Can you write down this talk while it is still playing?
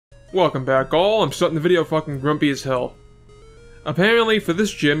Welcome back all, I'm starting the video fucking grumpy as hell. Apparently for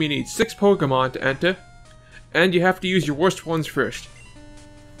this gym you need 6 Pokemon to enter, and you have to use your worst ones first.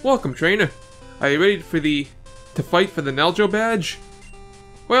 Welcome trainer, are you ready to fight for the Naljo badge?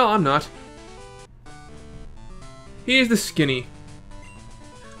 Well, I'm not. Here's the skinny.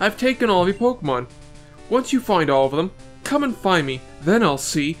 I've taken all of your Pokemon. Once you find all of them, come and find me, then I'll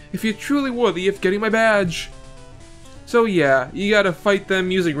see if you're truly worthy of getting my badge. So yeah, you gotta fight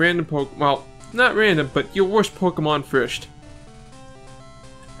them using random Pokemon. Well, not random, but your worst Pokemon first.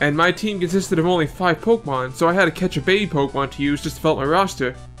 And my team consisted of only 5 Pokemon, so I had to catch a baby Pokemon to use just to fill out my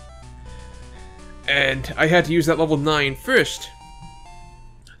roster. And I had to use that level 9 first.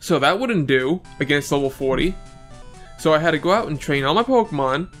 So that wouldn't do against level 40. So I had to go out and train all my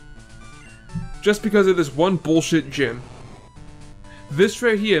Pokemon just because of this one bullshit gym. This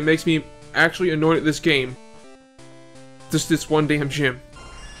right here makes me actually annoyed at this game. Just this one damn gym.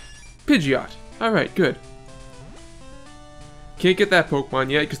 Pidgeot. Alright, good. Can't get that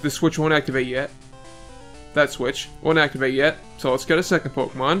Pokemon yet because the switch won't activate yet. That switch won't activate yet, so let's get a second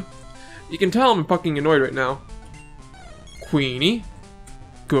Pokemon. You can tell I'm fucking annoyed right now. Queenie.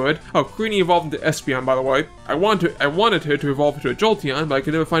 Good. Oh, Queenie evolved into Espeon, by the way. I wanted her to evolve into a Jolteon, but I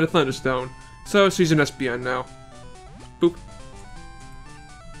could never find a Thunderstone. So she's an Espeon now. Boop.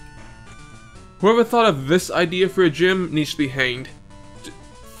 Whoever thought of this idea for a gym needs to be hanged.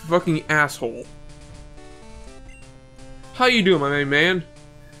 Fucking asshole. How you doing, my main man?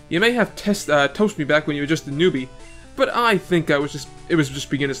 You may have toast me back when you were just a newbie, but I think it was just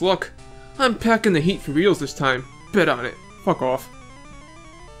beginner's luck. I'm packing the heat for reals this time. Bet on it. Fuck off.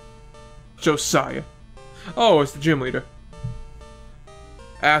 Josiah. Oh, it's the gym leader.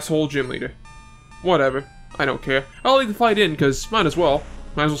 Asshole gym leader. Whatever. I don't care. I'll leave the fight in, cause might as well.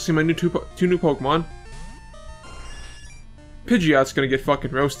 Might as well see my two new Pokemon. Pidgeot's gonna get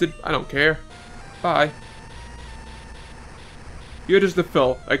fucking roasted. I don't care. Bye. You're just a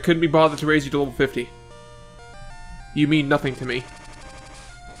fill. I couldn't be bothered to raise you to level 50. You mean nothing to me.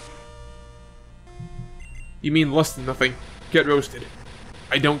 You mean less than nothing. Get roasted.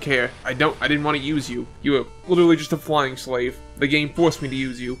 I don't care. I didn't want to use you. You were literally just a flying slave. The game forced me to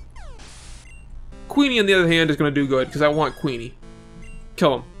use you. Queenie, on the other hand, is gonna do good, because I want Queenie.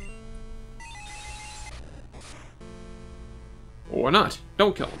 Kill him. Or not.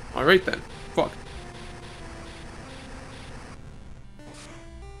 Don't kill him. Alright then. Fuck.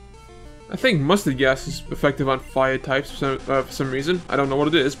 I think mustard gas is effective on fire types for some reason. I don't know what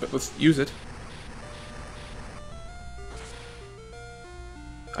it is, but let's use it.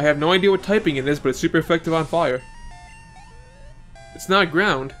 I have no idea what typing it is, but it's super effective on fire. It's not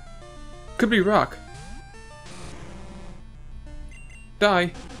ground. Could be rock.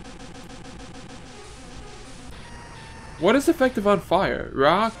 Die. What is effective on fire?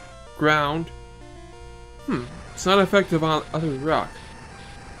 Rock? Ground? It's not effective on other rock.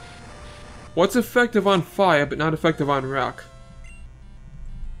 What's effective on fire but not effective on rock?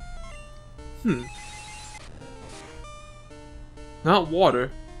 Not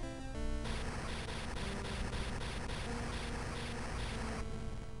water.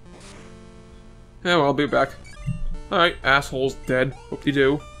 Yeah, well, I'll be back. Alright, asshole's dead.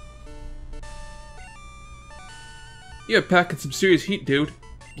 Whoop-de-doo. You're packing some serious heat, dude.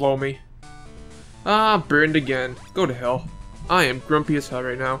 Blow me. Ah, burned again. Go to hell. I am grumpy as hell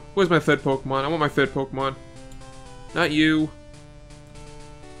right now. Where's my third Pokemon? I want my third Pokemon. Not you.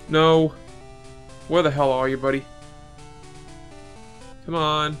 No. Where the hell are you, buddy? Come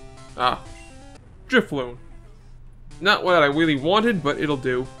on. Ah. Drifloon. Not what I really wanted, but it'll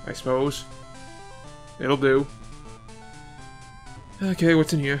do, I suppose. It'll do. Okay,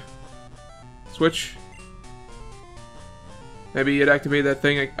 what's in here? Switch. Maybe it activated that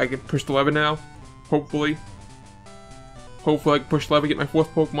thing. I can push the lever now. Hopefully. Hopefully I can push the lever, get my 4th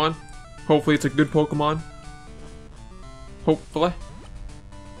Pokemon. Hopefully it's a good Pokemon. Hopefully.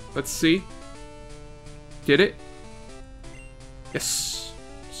 Let's see. Did it? Yes.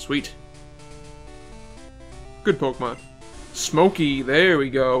 Sweet. Good Pokemon. Smokey, there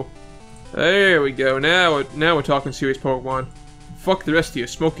we go. There we go. Now we're talking serious Pokemon. Fuck the rest of you.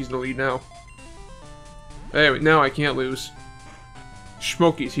 Smokey's in the lead now. There, now I can't lose.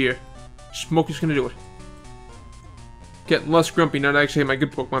 Smokey's here. Smokey's gonna do it. Getting less grumpy now that I actually have my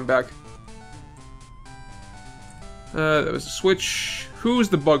good Pokemon back. That was a switch. Who's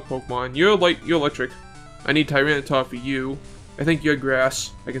the bug Pokemon? You're electric. I need Tyranitar for you. I think you're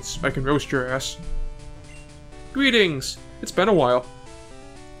grass. I can roast your ass. Greetings! It's been a while.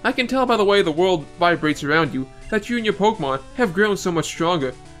 I can tell by the way the world vibrates around you that you and your Pokemon have grown so much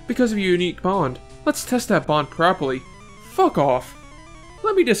stronger because of your unique bond. Let's test that bond properly. Fuck off.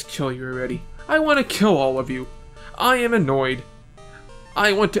 Let me just kill you already. I want to kill all of you. I am annoyed.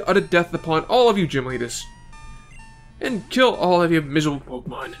 I want to utter death upon all of you gym leaders. And kill all of your miserable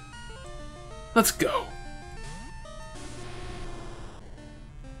Pokemon. Let's go.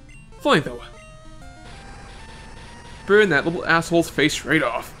 Flamethrower. Burn that little asshole's face right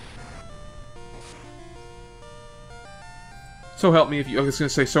off. So help me if you... I was gonna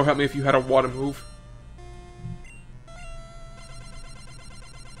say, so help me if you had a water move.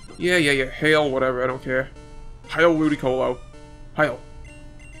 Yeah. Hail, whatever, I don't care. Hail Ludicolo. Hail.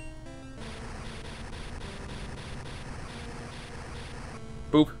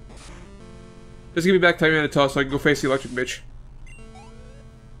 Boop. Just give me back Tyranitar so I can go face the electric bitch.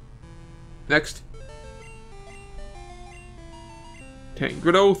 Next.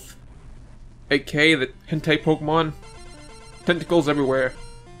 Tangrowth. AK, the hentai Pokemon. Tentacles everywhere.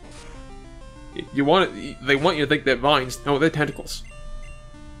 You want it, they want you to think they're vines. No, they're tentacles.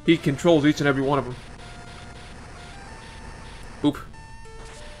 He controls each and every one of them. Oop.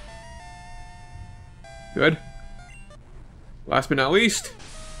 Good. Last but not least.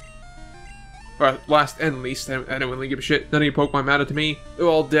 Or last and least, I don't really give a shit. None of your Pokemon matter to me. They're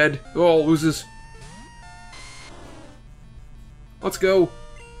all dead. They're all losers. Let's go.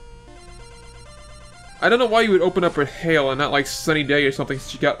 I don't know why you would open up with Hail and not like Sunny Day or something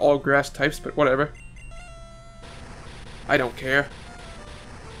since you got all grass types, but whatever. I don't care.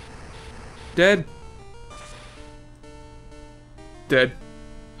 Dead. Dead.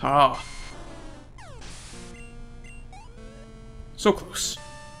 Ah. So close.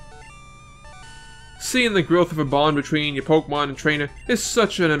 Seeing the growth of a bond between your Pokemon and trainer is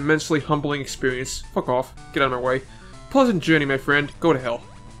such an immensely humbling experience. Fuck off. Get out of my way. Pleasant journey, my friend. Go to hell.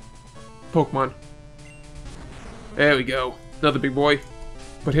 Pokemon. There we go. Another big boy.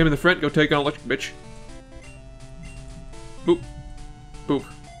 Put him in the front, go take on electric bitch. Boop. Boop.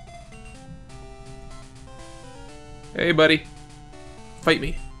 Hey, buddy. Fight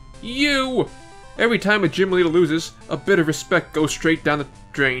me. You! Every time a gym leader loses, a bit of respect goes straight down the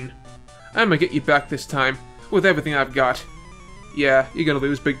drain. I'm gonna get you back this time, with everything I've got. Yeah, you're gonna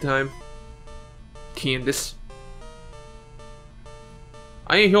lose big time. Candace.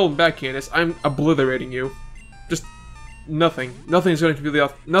 I ain't holding back, Candace. I'm obliterating you. Just nothing. Nothing is going to be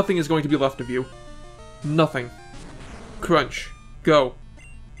left. Nothing is going to be left of you. Nothing. Crunch. Go.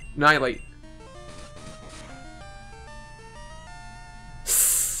 Annihilate.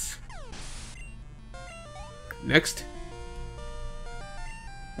 Next.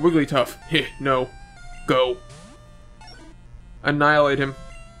 Wigglytuff. Heh, no. Go. Annihilate him.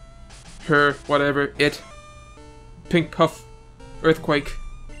 Her, whatever, it. Pink Puff. Earthquake.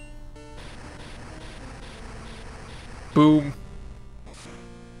 Boom.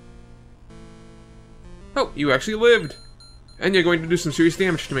 Oh, you actually lived. And you're going to do some serious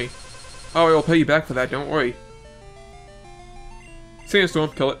damage to me. Oh, I will pay you back for that, don't worry.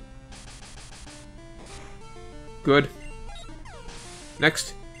 Sandstorm, kill it. Good.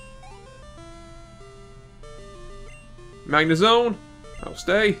 Next. Magnezone. I'll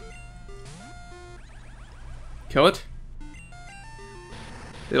stay. Kill it.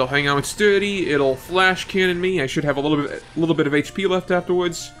 It'll hang out sturdy. It'll flash cannon me. I should have a little bit of HP left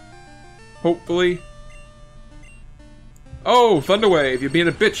afterwards. Hopefully. Oh, Thunderwave, you're being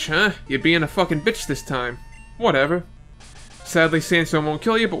a bitch, huh? You're being a fucking bitch this time. Whatever. Sadly, Sandstorm won't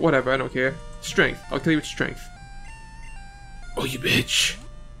kill you, but whatever, I don't care. Strength. I'll kill you with strength. Oh, you bitch.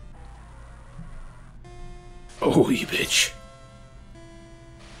 Oh, you bitch.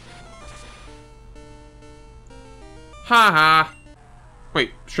 Haha.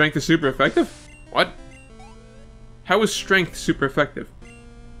 Wait, strength is super effective? What? How is strength super effective?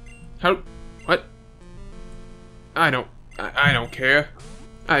 How? What? I don't care.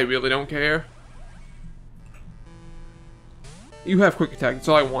 I really don't care. You have quick attack, that's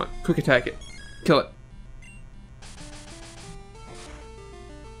all I want. Quick attack it. Kill it.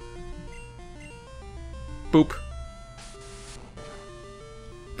 Boop.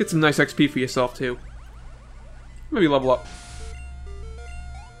 Get some nice XP for yourself, too. Maybe level up.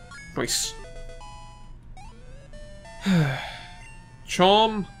 Nice.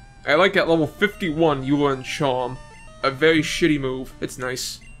 Charm. I like at level 51 you learn Charm. A very shitty move. It's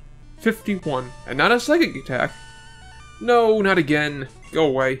nice. 51. And not a psychic attack. No, not again. Go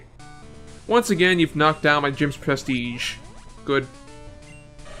away. Once again, you've knocked down my gym's prestige. Good.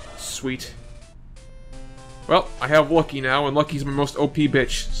 Sweet. Well, I have Lucky now, and Lucky's my most OP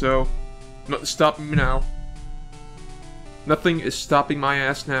bitch, so nothing's stopping me now. Nothing is stopping my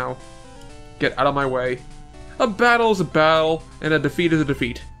ass now. Get out of my way. A battle is a battle, and a defeat is a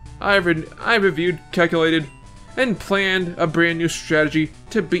defeat. I've reviewed, calculated, and planned a brand new strategy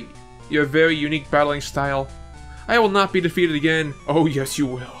to beat your very unique battling style. I will not be defeated again. Oh yes you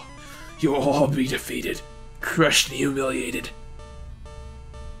will. You will all be defeated. Crushed and humiliated.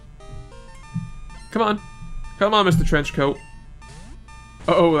 Come on. Come on, Mr. Trenchcoat.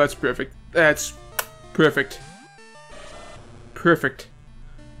 Oh, that's perfect. That's perfect. Perfect.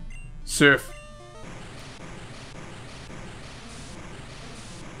 Surf.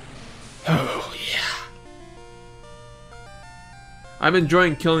 Oh, yeah. I'm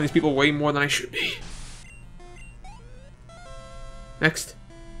enjoying killing these people way more than I should be. Next.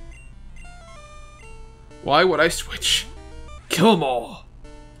 Why would I switch? Kill them all.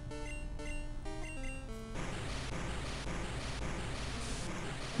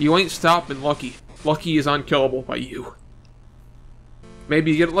 You ain't stopping Lucky. Lucky is unkillable by you.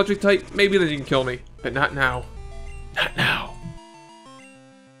 Maybe you get electric type, maybe then you can kill me. But not now. Not now.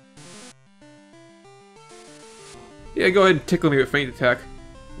 Yeah, go ahead and tickle me with feint attack.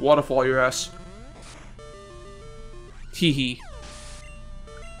 Waterfall your ass. Teehee.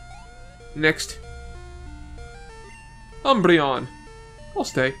 Next. Umbreon. I'll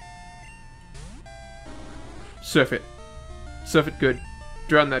stay. Surf it. Surf it good.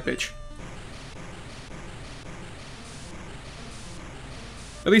 Drown that bitch.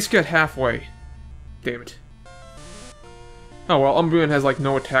 At least get halfway. Damn it. Oh well, Umbreon has like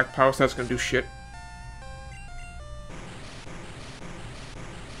no attack power, so that's gonna do shit.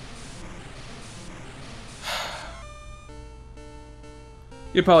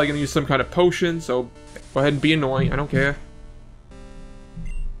 You're probably gonna use some kind of potion, so go ahead and be annoying, I don't care.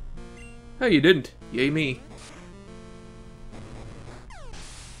 Hey, you didn't. Yay me.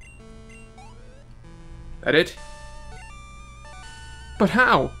 That it? But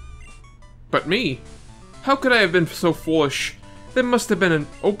how? But me? How could I have been so foolish? There must have been an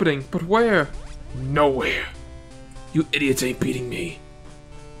opening, but where? Nowhere. You idiots ain't beating me.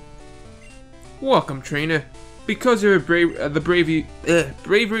 Welcome, trainer. Because of the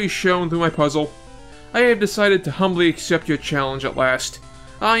bravery shown through my puzzle, I have decided to humbly accept your challenge at last.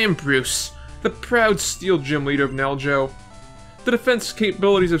 I am Bruce, the proud Steel Gym Leader of Naljo. The defense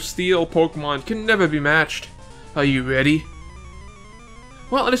capabilities of Steel Pokemon can never be matched. Are you ready?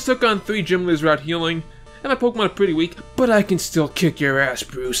 Well, I just took on 3 gym leaders without healing, and my Pokemon are pretty weak, but I can still kick your ass,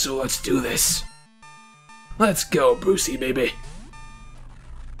 Bruce, so let's do this. Let's go, Brucey, baby.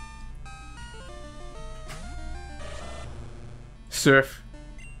 Surf.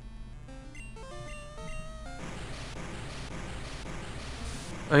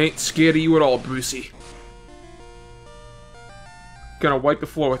 I ain't scared of you at all, Brucey. Gonna wipe the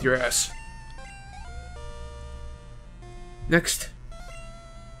floor with your ass. Next.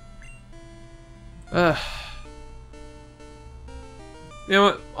 You know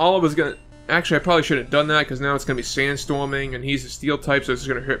what? Olive was gonna... Actually, I probably shouldn't have done that, because now it's gonna be sandstorming, and he's a steel type, so it's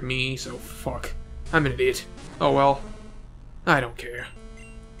gonna hurt me, so fuck. I'm an idiot. Oh well. I don't care.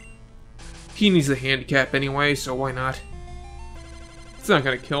 He needs the handicap anyway, so why not? It's not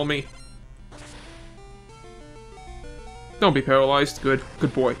gonna kill me. Don't be paralyzed. Good.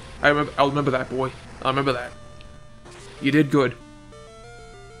 Good boy. I'll remember that, boy. I'll remember that. You did good.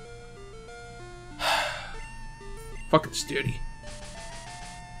 Fucking sturdy.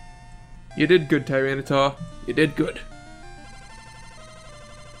 You did good, Tyranitar. You did good.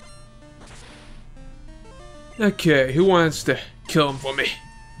 Okay, who wants to kill him for me?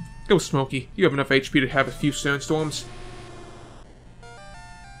 Go, Smokey. You have enough HP to have a few sandstorms.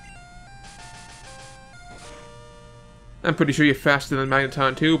 I'm pretty sure you're faster than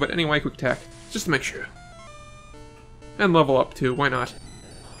Magneton too, but anyway, quick attack. Just to make sure. And level up too, why not?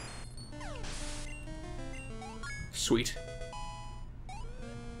 Sweet.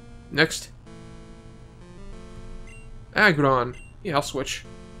 Next. Aggron. Yeah, I'll switch.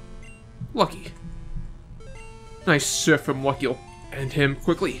 Lucky. Nice surf from Lucky. You'll end him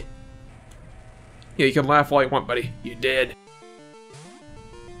quickly. Yeah, you can laugh all you want, buddy. You're dead.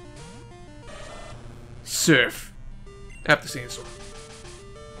 Surf. After sandstorm.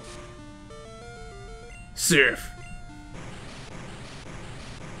 Surf.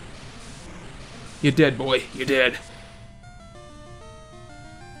 You're dead, boy. You're dead.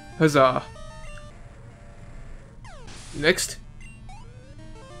 Huzzah. Next.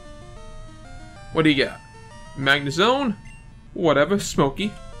 What do you got? Magnezone? Whatever,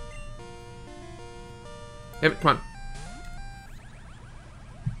 Smokey. Damn it, come on.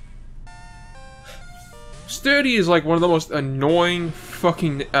 Sturdy is like one of the most annoying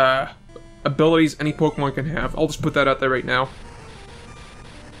fucking abilities any Pokemon can have. I'll just put that out there right now.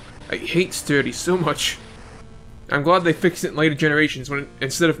 I hate Sturdy so much. I'm glad they fixed it in later generations, when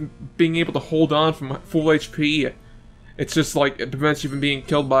instead of being able to hold on from full HP, it's just like, it prevents you from being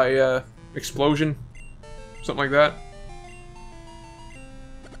killed by, explosion. Something like that.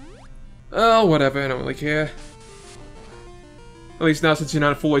 Oh, whatever, I don't really care. At least now, since you're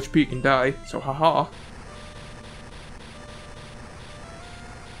not at full HP, you can die, so haha.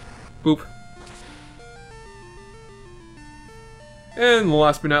 Boop. And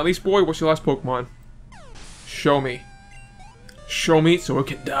last but not least, boy, what's your last Pokemon? Show me. Show me so it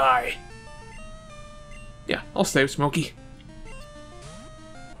can die. Yeah, I'll stay with Smokey.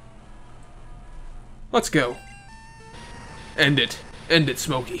 Let's go. End it. End it,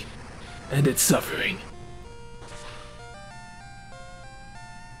 Smokey. End its suffering.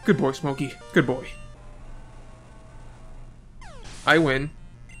 Good boy, Smokey. Good boy. I win.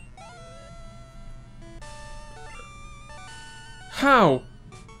 How?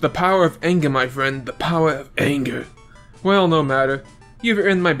 The power of anger, my friend. The power of anger. Well, no matter. You've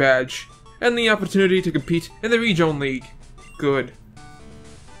earned my badge. And the opportunity to compete in the Region League. Good.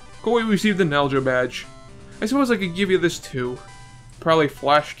 Koi received the Naljo badge. I suppose I could give you this too. Probably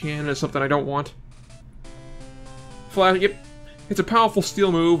Flash Cannon or something I don't want. Yep. It's a powerful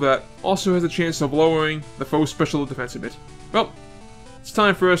steel move that also has a chance of lowering the foe's special defense a bit. Well, it's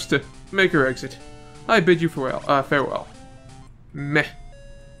time for us to make our exit. I bid you farewell. Meh.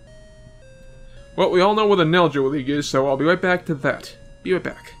 Well, we all know where the Naljo League is, so I'll be right back to that. Be right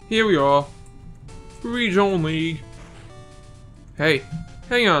back. Here we are. Region League. Hey,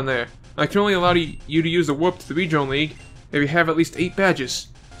 hang on there. I can only allow you to use the warp to the Region League if you have at least 8 badges.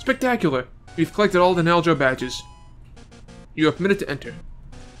 Spectacular! You've collected all the Naljo badges. You are permitted to enter.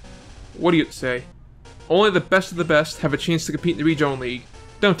 What do you say? Only the best of the best have a chance to compete in the Region League.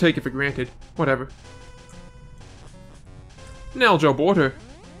 Don't take it for granted. Whatever. Naljo Border.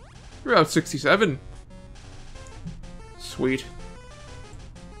 Route 67. Sweet.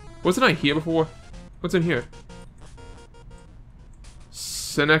 Wasn't I here before? What's in here?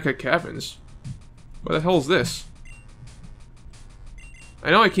 Seneca Caverns. What the hell is this?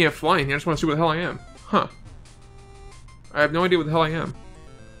 I know I can't fly in here, I just want to see what the hell I am. Huh. I have no idea what the hell I am.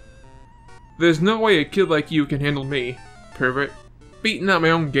 There's no way a kid like you can handle me, pervert. Beating out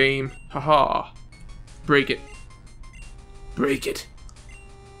my own game. Haha. Break it. Break it.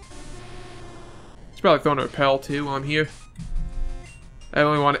 It's probably throwing a repel too while I'm here. I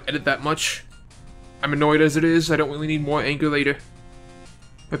don't really want to edit that much. I'm annoyed as it is, I don't really need more anger later.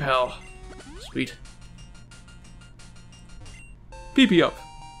 Repel. Sweet. PP up.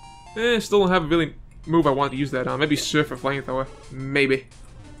 Still don't have a really move I wanted to use that on. Maybe Surf or Flamethrower. Maybe.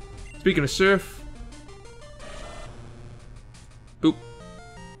 Speaking of Surf. Boop.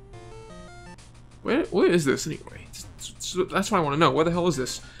 Where is this anyway? That's what I want to know. Where the hell is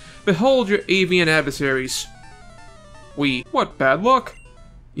this? Behold your avian adversaries. What bad luck?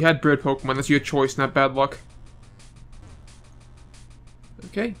 You had bird Pokemon. That's your choice, not bad luck.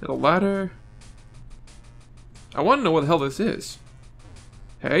 Okay, a ladder. I want to know what the hell this is.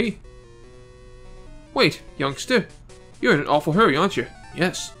 Hey? Wait, youngster. You're in an awful hurry, aren't you?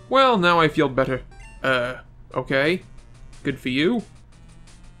 Yes. Well, now I feel better. Okay. Good for you.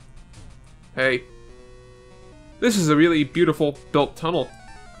 Hey. This is a really beautiful built tunnel.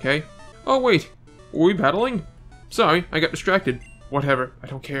 Okay. Oh, wait. Were we battling? Sorry, I got distracted. Whatever, I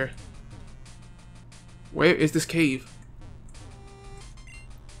don't care. Where is this cave?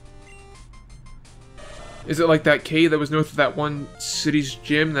 Is it like that cave that was north of that one city's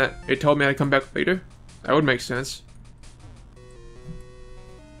gym that it told me I'd come back later? That would make sense.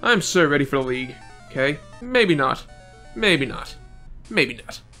 I'm so ready for the league. Okay? Maybe not. Maybe not. Maybe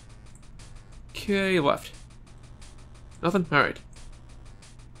not. Okay, left. Nothing? Alright.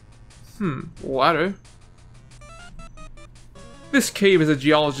 Ladder. This cave is a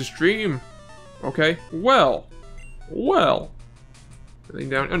geologist's dream. Okay, well. Anything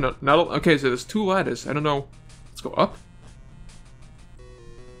down? Oh, no, not. Okay, so there's 2 ladders. I don't know. Let's go up.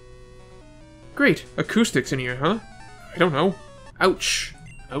 Great. Acoustics in here, huh? I don't know. Ouch.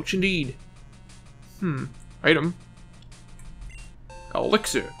 Ouch indeed. Item.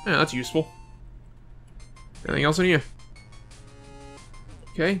 Elixir. Yeah, that's useful. Anything else in here?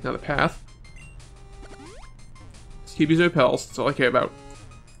 Okay, another path. Let's keep using repels. That's all I care about.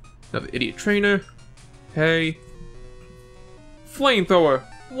 Another idiot trainer. Hey. Flamethrower.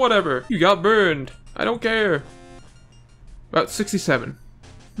 Whatever. You got burned. I don't care. About 67.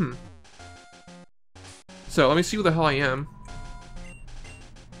 So, let me see who the hell I am.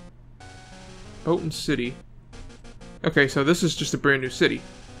 Botan City. Okay, so this is just a brand new city.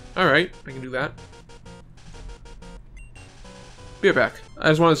 Alright, I can do that. Be right back. I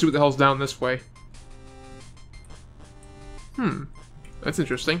just want to see what the hell's down this way. That's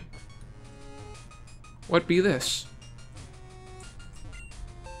interesting. What be this?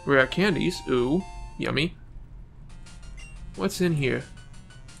 Rare candies. Ooh, yummy. What's in here?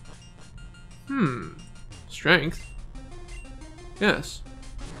 Strength. Yes.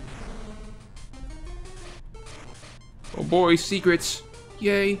 Oh boy, secrets.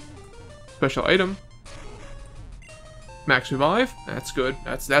 Yay. Special item. Max revive. That's good.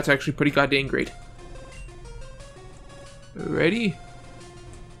 That's actually pretty goddamn great. Ready?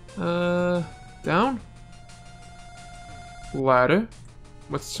 Down? Ladder?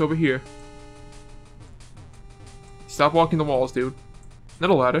 What's over here? Stop walking the walls, dude. Not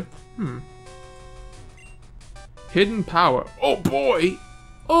a ladder. Hidden power. Oh boy!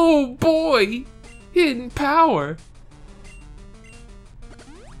 Oh boy! Hidden power!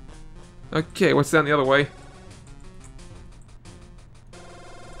 Okay, what's down the other way?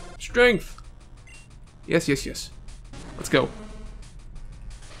 Strength! Yes, yes, yes. Let's go.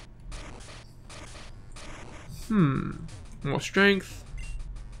 More strength.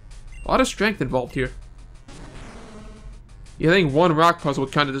 A lot of strength involved here. Yeah, I think one rock puzzle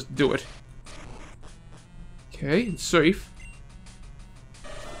would kind of just do it. Okay, it's safe.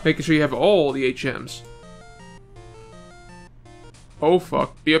 Making sure you have all the HMs. Oh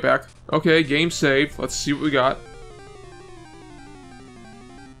fuck, be right back. Okay, game saved. Let's see what we got.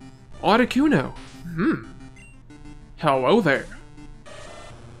 Articuno. Hello there.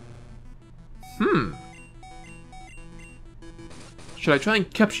 Should I try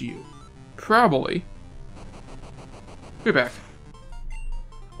and capture you? Probably. Be back.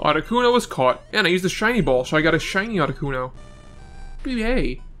 Articuno was caught, and I used a shiny ball, so I got a shiny Articuno.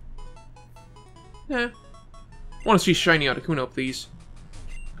 Yay. I want to see shiny Articuno, please.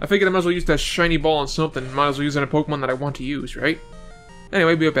 I figured I might as well use that shiny ball on something. Might as well use it on a Pokemon that I want to use, right?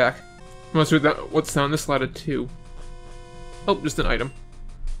 Anyway, be right back. Let's see what's down this ladder, too. Oh, just an item.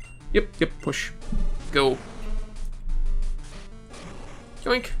 Yep, push. Go.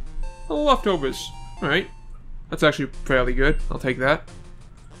 Yoink. Leftovers. Alright. That's actually fairly good. I'll take that.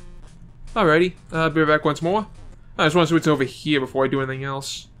 Alrighty. Be right back once more. I just want to see what's over here before I do anything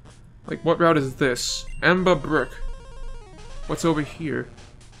else. Like, what route is this? Amber Brook. What's over here?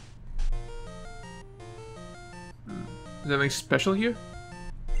 Is there anything special here?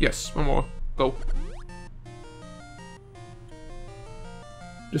 Yes, one more. Go.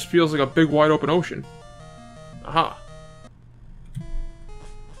 Just feels like a big wide open ocean. Aha.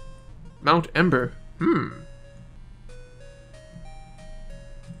 Mount Ember.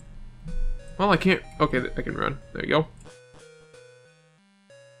 Well, I can't... Okay, I can run. There you go.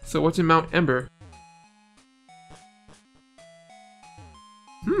 So what's in Mount Ember?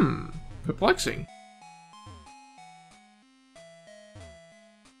 Perplexing.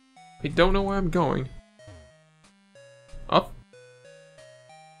 I don't know where I'm going. Up?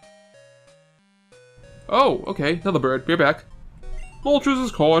 Oh, okay. Another bird. Be right back. Moltres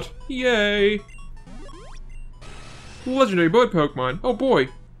is caught. Yay! Legendary bird Pokemon. Oh boy.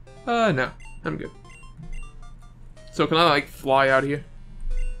 No. I'm good. So can I, like, fly out of here?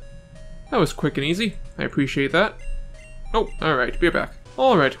 That was quick and easy. I appreciate that. Oh, alright. Be right back.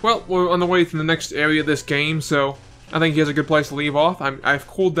 Alright, well, we're on the way to the next area of this game, so I think here's a good place to leave off. I've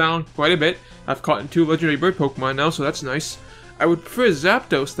cooled down quite a bit. I've caught 2 legendary bird Pokemon now, so that's nice. I would prefer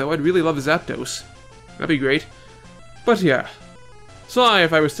Zapdos, though. I'd really love Zapdos. That'd be great. But yeah. Sorry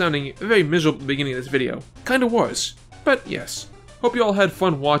if I was sounding very miserable at the beginning of this video. Kinda was. But yes. Hope you all had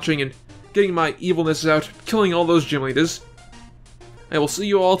fun watching and getting my evilness out, killing all those gym leaders. I will see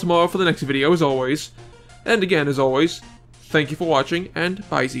you all tomorrow for the next video, as always. And again, as always, thank you for watching, and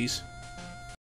bye-sies.